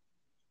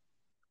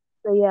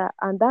 So yeah,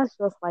 and that's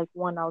just like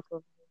one out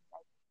of many.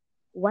 Like,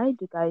 why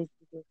do guys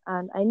do this?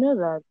 And I know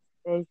that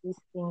there's this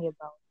thing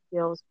about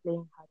girls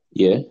playing hard to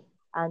Yeah. get,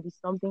 and it's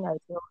something I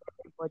tell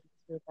everybody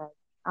too that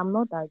I'm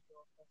not that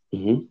girl.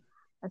 Mm-hmm.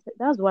 I said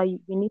that's why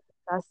we need to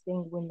start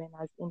seeing women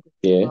as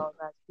Yeah. individuals,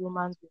 as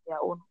humans with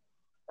their own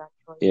needs and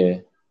choices.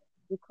 Yeah.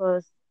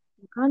 Because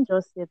you can't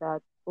just say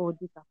that, oh,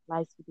 this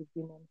applies to the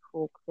women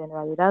folk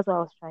generally. That's what I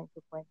was trying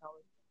to point out.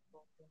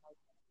 Like,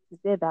 to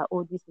say that,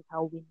 oh, this is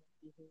how women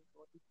behave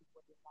or this is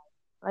what they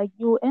like. Like,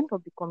 you end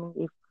up becoming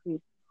a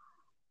creep.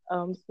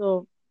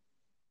 So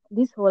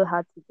this whole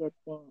hard to get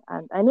thing,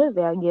 and I know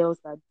there are girls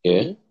that do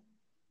Yeah. it,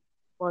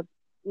 but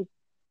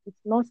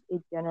it's not a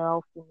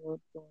general female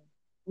thing.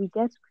 We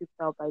get creeped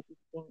out by this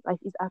thing. Like,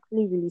 it's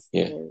actually really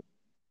Yeah. scary.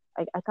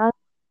 Like, I can't.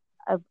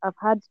 I've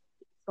had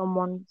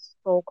someone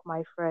stalk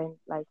my friend.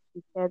 Like,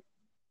 he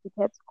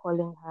kept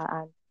calling her,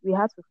 and we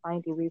had to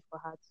find a way for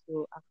her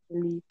to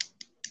actually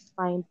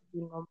find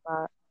the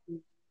number, the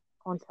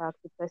contact,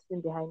 the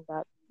person behind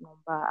that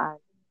number, and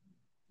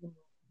you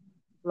know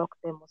block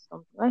them or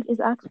something. Like,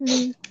 it's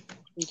actually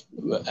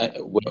creepy.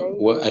 Very,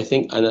 Well, I very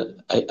think,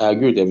 and I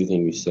agree with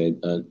everything you said,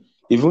 and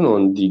even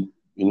on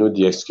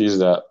the excuse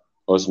that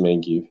us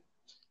men give.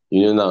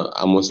 Now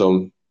I'm on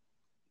some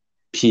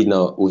P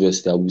now.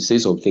 Obviously, I will say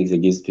some things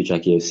against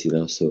Patriarchy FC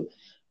now, so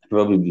I'll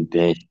probably be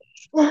benched.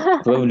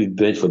 Probably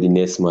benched for the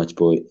next match,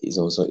 but it's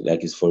also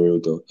like it's for real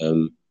though.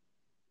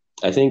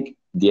 I think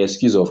the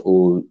excuse of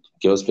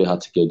girls play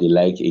hard to get, they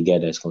like a guy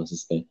that's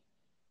consistent.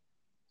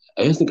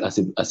 I just think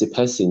as a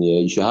person, yeah,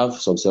 you should have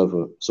some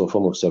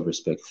form of self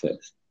respect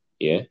first,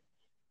 yeah,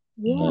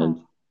 yeah,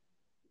 and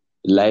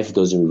life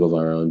doesn't revolve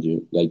around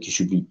you. Like you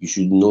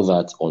should know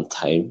that on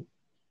time.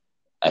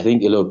 I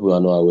think a lot of people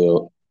are not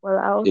aware.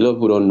 well, A lot of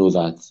people don't know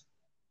that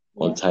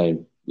on yeah,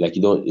 time. Like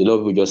you don't. A lot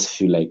of people just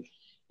feel like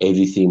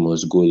everything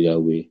must go their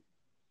way.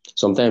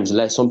 Sometimes,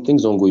 like some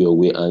things don't go your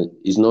way, and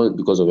it's not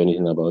because of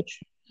anything about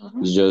you.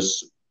 mm-hmm.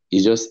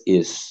 It just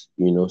is.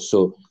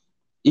 So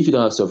if you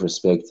don't have self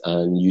respect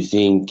and you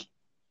think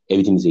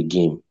everything is a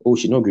game, oh,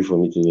 she not agree for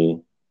me today.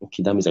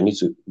 Okay, that means I need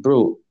to,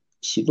 bro.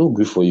 She don't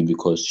agree for you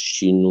because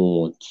she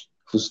know what.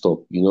 Full stop.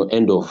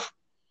 End of.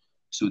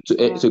 So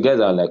Yeah. to guys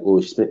are like,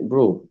 oh,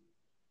 bro,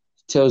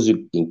 tells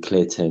you in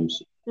clear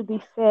terms. To be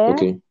fair,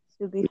 Okay.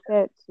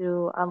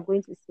 I'm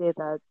going to say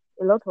that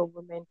a lot of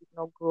women did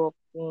not grow up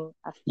being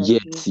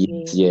assertive, Yes, yes,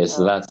 being yes.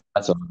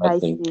 That's another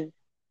thing. Yes,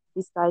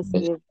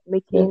 decisive,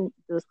 yeah, making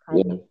those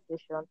kind yeah, of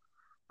decisions.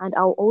 And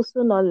I'll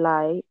also not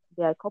lie,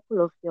 there are a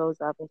couple of girls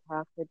I've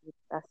interacted with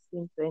that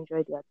seem to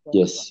enjoy their attention.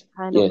 yes,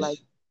 Kind of like,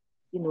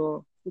 yes,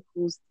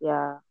 tickles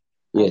their,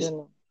 I yes, don't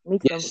know,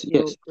 makes them yes,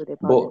 feel yes. good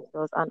about But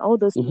themselves. And all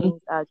those mhm,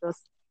 things are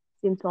just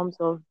symptoms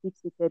of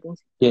deep-seated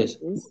yes,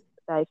 insecurities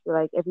that I feel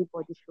like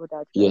everybody should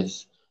address.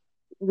 yes,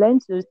 Learn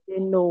to say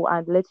no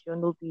and let your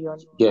no be your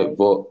no. yeah, Like,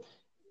 but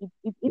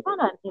it's even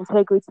an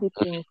integrity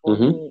thing for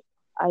mm-hmm, me.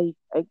 I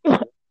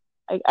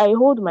I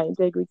hold my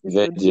integrity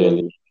very so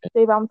dearly. dearly.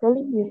 So if I'm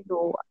telling you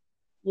no,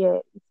 yeah,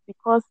 it's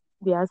because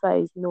the answer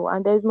is no,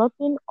 and there's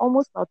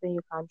almost nothing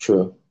you can do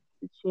True.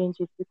 to change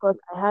it because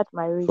I had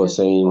my For reasons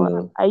saying before.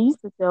 no. I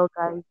used to tell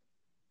guys,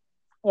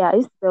 yeah, I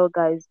used to tell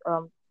guys,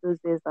 those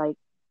days, like,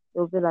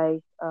 they'll be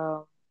like,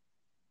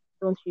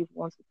 don't you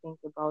want to think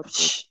about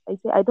it? I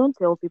say I don't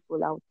tell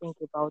people I'll think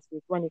about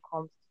it when it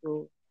comes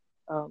to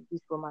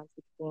this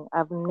romantic thing.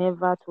 I've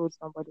never told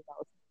somebody that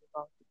I'll think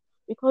about it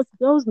because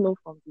girls know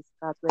from the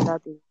start whether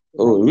they like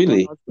Oh, you or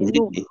really? not. They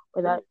know Really?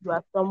 whether you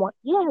are someone.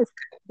 Yes,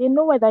 they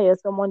know whether you're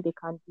someone they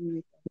can be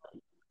with.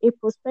 A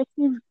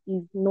perspective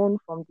is known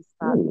from the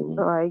start. Hmm.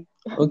 Like,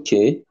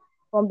 Okay.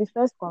 from the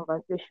first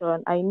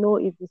conversation, I know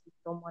if this is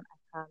someone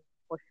I can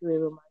pursue a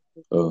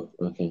romantic Oh,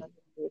 okay.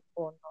 relationship with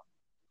or not.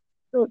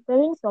 So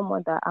telling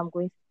someone that I'm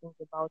going to think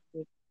about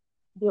it,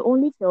 they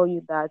only tell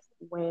you that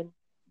when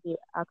they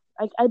ask.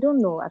 I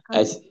don't know. I I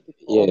can't s- even speak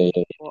for yeah, all yeah,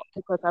 men, but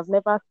because I've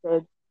never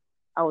said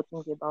I would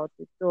think about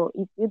it. So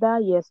it's either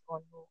yes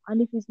or no.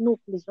 And if it's no,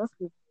 please just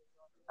leave me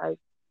alone. Like,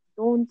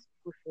 don't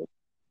push it.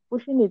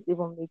 Pushing it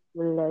even makes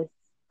you less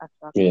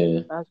attractive. yeah.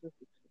 That's just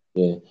it.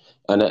 Yeah,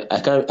 and I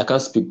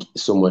can't speak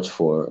so much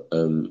for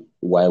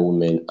why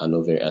women are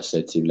not very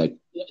assertive. Like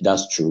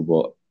that's true,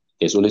 but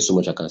there's only so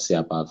much I can say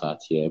about that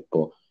here.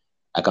 But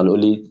I can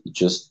only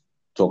just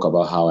talk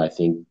about how I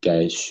think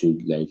guys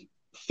should like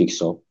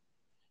fix up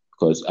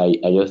because I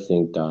just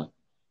think that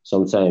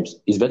sometimes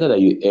it's better that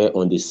you err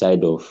on the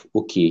side of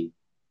okay,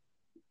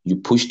 you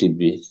pushed a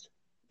bit,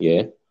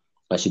 yeah,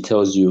 and she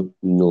tells you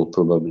no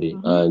probably,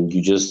 Mm-hmm. and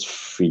you just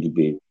free the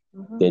babe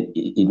Mm-hmm. then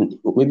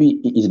maybe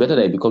it's better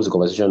that it becomes a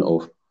conversation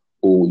of,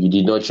 oh, you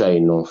did not try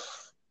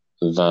enough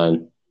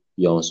than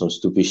you're on some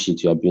stupid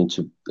shit you are being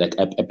to. Like,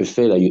 I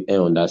prefer that you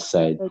err on that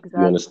side.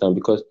 You Exactly. understand?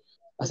 Because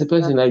as a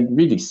person, Exactly. like,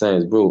 read the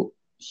signs, bro.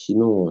 You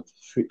know what?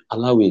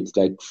 Allow it,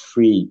 like,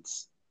 free it.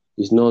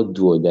 It's not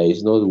do or die.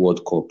 It's not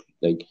World Cup.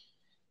 Like,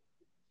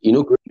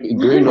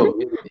 growing up,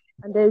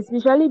 And there's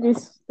usually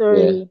this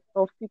Yeah. story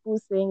of people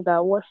saying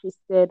that what she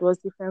said was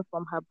different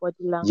from her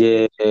body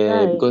Yeah, language.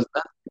 Guy, because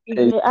if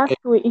that, they ask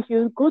you, if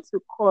you go to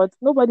court,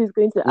 nobody's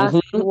going to ask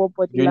mm-hmm, you what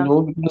body you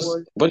know, language because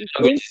was. body's It's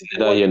not going going to to be say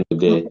that what here nor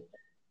there.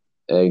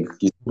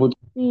 It's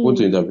put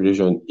to see.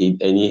 interpretation in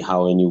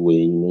anyhow, anyway.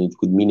 You know, it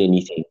could mean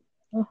anything.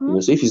 You Mm-hmm,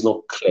 know, so if it's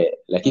not clear,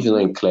 like if it's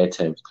not mm-hmm. in clear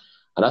terms,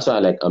 and that's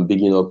why I'm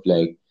bigging up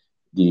like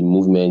the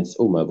movements.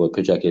 Oh my God,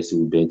 Petra Casey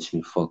will bench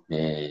me. Fuck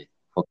man,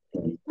 fuck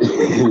it.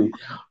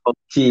 Fuck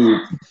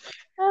it.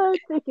 I'll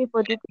take it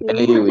for the team.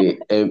 Anyway,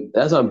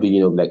 that's what I'm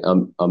bigging up. Like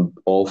I'm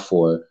all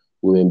for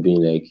women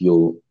being like,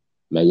 yo,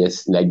 my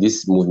yes, like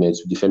this movement,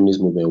 the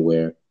feminist movement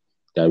where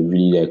they're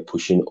really like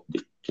pushing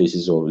the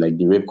places of like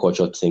the rape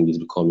culture thing is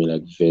becoming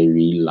like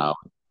very loud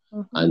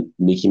Mm-hmm. and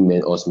making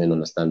us men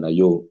understand that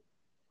yo,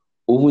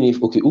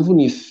 even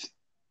if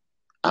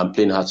I'm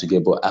playing hard to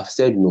get, but I've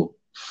said no,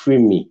 free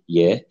me,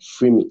 yeah,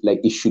 free me. Like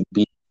it should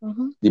be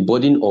Mm-hmm. the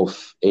burden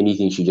of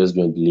anything should just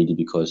be on the lady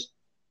because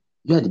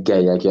you are the guy,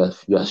 like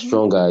you're Mm-hmm.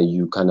 stronger,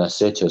 you can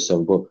assert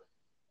yourself, but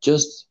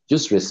just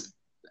rest.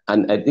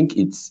 And I think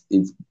it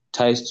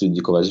ties to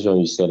the conversation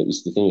you said.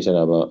 It's the thing you said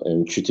about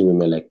treating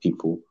women like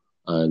people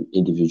and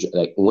individual.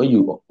 Like when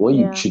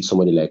you Yeah, treat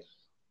somebody like,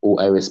 oh,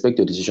 I respect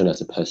your decision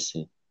as a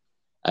person.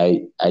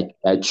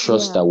 I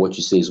trust yeah, that what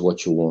you say is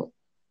what you want.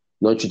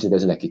 Not treating the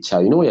person like a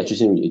child. You know when you're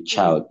treating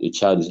yeah. a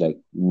child is like,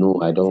 no,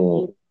 I don't See,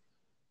 want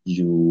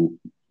you.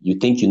 You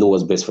think you know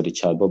what's best for the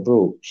child, but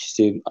bro,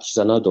 she's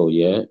an adult,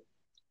 yeah.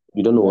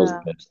 You don't know what's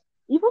yeah. best.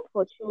 Even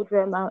for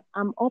children,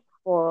 I'm all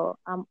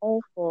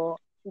for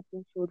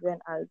treating children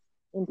as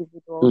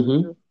individuals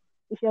Mm-hmm. too.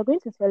 If you're going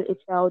to tell a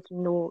child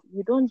no,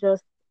 you don't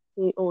just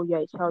say, "Oh, you're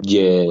a child, you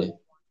do what Yeah. you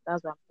want."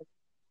 That's what I'm saying.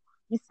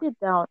 You sit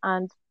down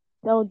and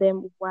tell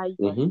them why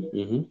you are Mm-hmm. saying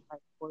Mm-hmm.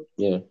 like what.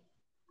 Yeah.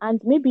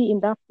 And maybe in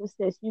that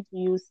process,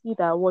 you see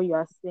that what you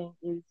are saying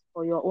is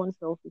for your own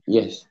selfish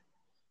Yes. reasons.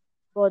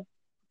 But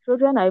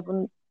children are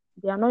even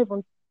they are not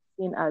even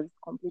seen as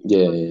complete Yeah.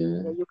 human beings.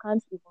 Yeah. Yeah, you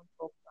can't even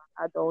talk to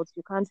an adult.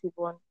 You can't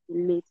even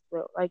relate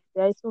well. Like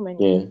there are so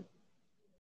many Yeah.